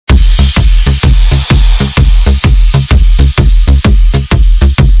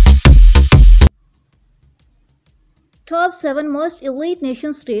top 7 most elite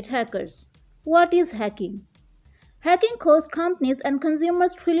nation-state hackers. What is hacking? Hacking costs companies and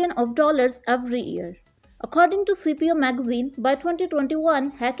consumers trillions of dollars every year. According to CPO magazine, by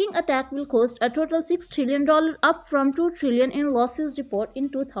 2021, hacking attack will cost a total $6 trillion, up from $2 trillion in losses report in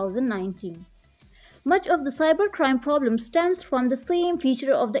 2019. Much of the cybercrime problem stems from the same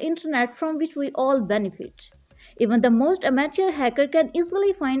feature of the internet from which we all benefit. Even the most amateur hacker can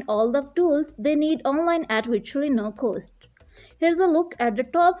easily find all the tools they need online at virtually no cost. Here's a look at the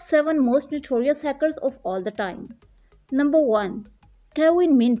top 7 most notorious hackers of all the time. Number 1.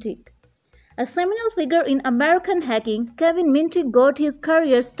 Kevin Mitnick. A seminal figure in American hacking, Kevin Mitnick got his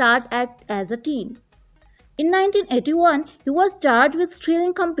career start as a teen. In 1981, he was charged with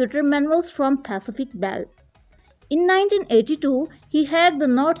stealing computer manuals from Pacific Bell. In 1982, he had the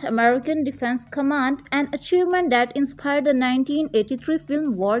North American Defense Command, an achievement that inspired the 1983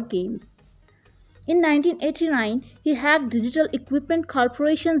 film War Games. In 1989, he hacked Digital Equipment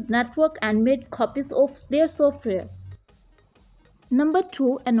Corporation's network and made copies of their software. Number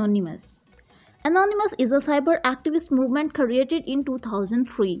 2. Anonymous. Anonymous is a cyber activist movement created in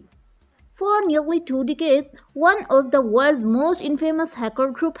 2003. For nearly 2 decades, one of the world's most infamous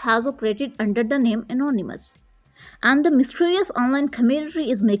hacker group has operated under the name Anonymous. And the mysterious online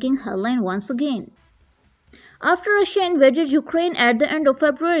community is making headline once again. After Russia invaded Ukraine at the end of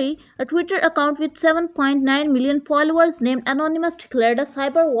February, a Twitter account with 7.9 million followers named Anonymous declared a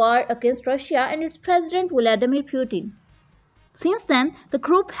cyber war against Russia and its president Vladimir Putin. Since then, the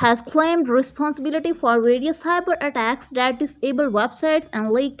group has claimed responsibility for various cyber attacks that disable websites and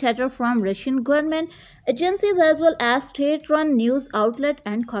leak data from Russian government agencies as well as state-run news outlets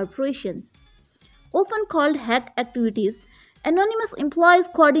and corporations. Often called hack activities, Anonymous employs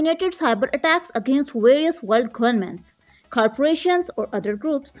coordinated cyber attacks against various world governments, corporations, or other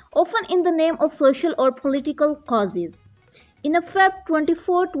groups, often in the name of social or political causes. In a Feb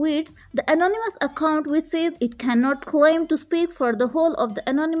 24 tweet, the Anonymous account, which says it cannot claim to speak for the whole of the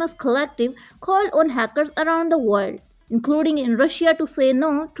Anonymous collective, called on hackers around the world, including in Russia, to say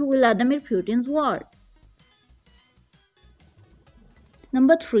no to Vladimir Putin's war.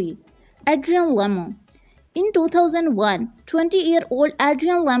 Number 3. Adrian Lamo. In 2001, 20-year-old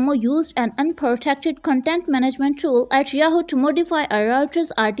Adrian Lamo used an unprotected content management tool at Yahoo to modify a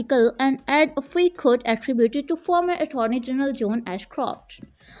Reuters article and add a fake quote attributed to former Attorney General John Ashcroft.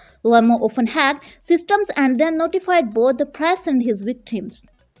 Lamo often hacked systems and then notified both the press and his victims.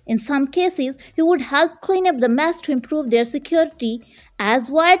 In some cases, he would help clean up the mess to improve their security. As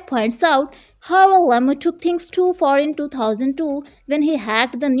Wired points out, however, Lamo took things too far in 2002 when he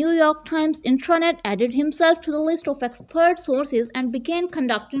hacked the New York Times intranet, added himself to the list of expert sources, and began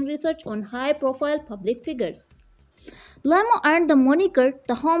conducting research on high-profile public figures. Lamo earned the moniker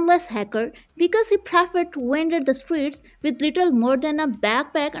the homeless hacker because he preferred to wander the streets with little more than a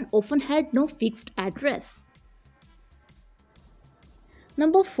backpack and often had no fixed address.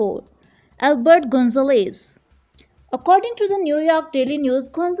 Number 4. Albert Gonzalez. According to the New York Daily News,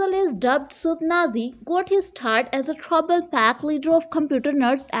 Gonzalez, dubbed soupnazi, got his start as a trouble pack leader of computer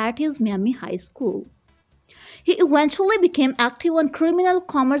nerds at his Miami high school. He eventually became active on criminal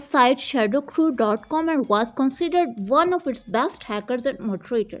commerce site Shadowcrew.com and was considered one of its best hackers and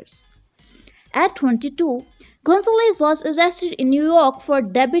moderators. At 22, Gonzalez was arrested in New York for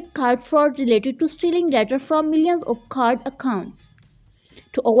debit card fraud related to stealing data from millions of card accounts.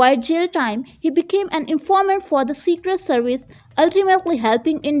 To avoid jail time, he became an informant for the Secret Service, ultimately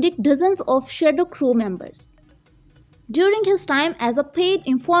helping indict dozens of Shadowcrew members. During his time as a paid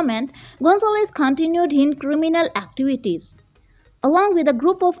informant, Gonzalez continued his criminal activities. Along with a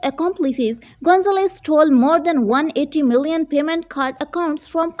group of accomplices, Gonzalez stole more than 180 million payment card accounts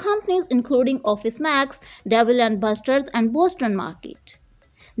from companies including OfficeMax, Dave & Buster's, and Boston Market.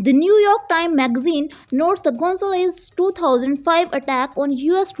 The New York Times magazine notes the Gonzalez 2005 attack on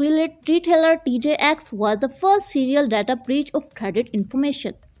US retailer TJX was the first serial data breach of credit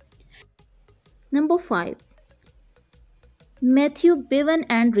information. Number 5. Matthew Bevan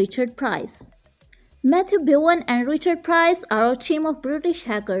and Richard Price. Matthew Bevan and Richard Price are a team of British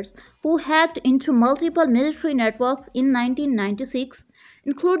hackers who hacked into multiple military networks in 1996,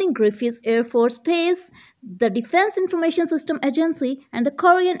 including Griffiths Air Force Base, the Defense Information System Agency, and the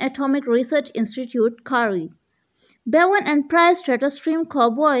Korean Atomic Research Institute (KARI). Bevan and Price, Stream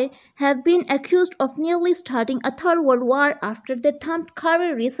Cowboy, have been accused of nearly starting a third world war after they dumped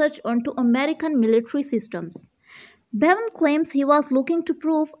KARI research onto American military systems. Bevan claims he was looking to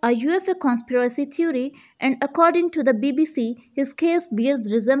prove a UFO conspiracy theory, and according to the BBC, his case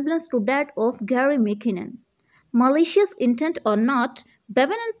bears resemblance to that of Gary McKinnon. Malicious intent or not,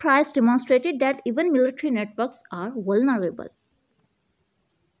 Bevan and Price demonstrated that even military networks are vulnerable.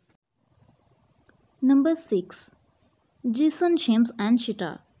 Number 6. Jason James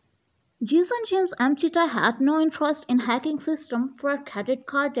Anchita. Jason James Anchita had no interest in hacking systems for credit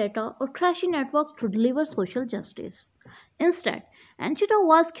card data or trashing networks to deliver social justice. Instead, Anchita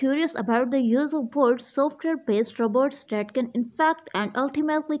was curious about the use of bots, software-based robots that can infect and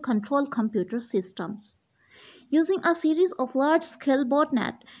ultimately control computer systems. Using a series of large-scale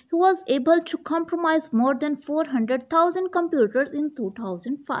botnets, he was able to compromise more than 400,000 computers in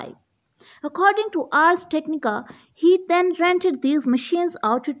 2005. According to Ars Technica, he then rented these machines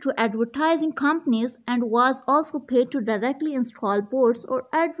out to advertising companies and was also paid to directly install bots or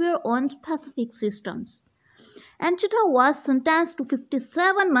adware on specific systems. Anchita was sentenced to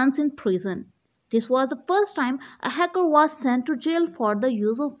 57 months in prison. This was the first time a hacker was sent to jail for the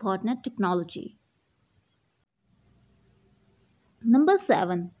use of botnet technology. Number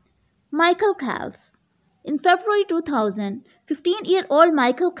 7. Michael Kals. In February 2000, 15-year-old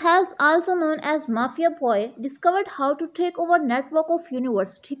Michael Kals, also known as Mafia Boy, discovered how to take over a network of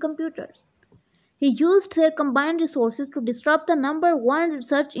university computers. He used their combined resources to disrupt the number one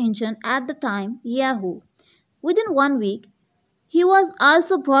research engine at the time, Yahoo. Within 1 week, he was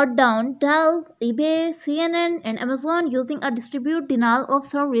also brought down Dell, eBay, CNN, and Amazon using a distributed denial of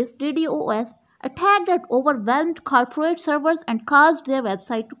service (DDoS) attack that overwhelmed corporate servers and caused their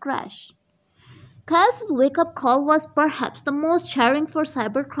website to crash. Kals' wake-up call was perhaps the most jarring for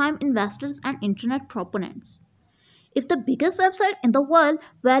cybercrime investors and internet proponents. If the biggest website in the world,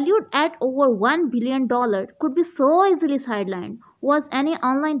 valued at over $1 billion, could be so easily sidelined, was any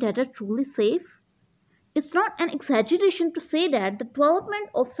online data truly safe? It's not an exaggeration to say that the development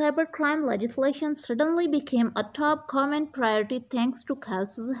of cybercrime legislation suddenly became a top government priority thanks to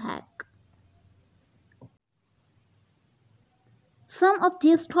Kals' hack. Some of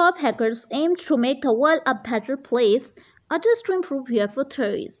these top hackers aimed to make the world a better place, others to improve UFO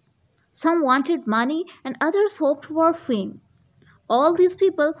theories. Some wanted money and others hoped for fame. All these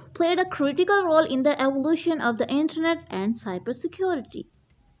people played a critical role in the evolution of the internet and cybersecurity.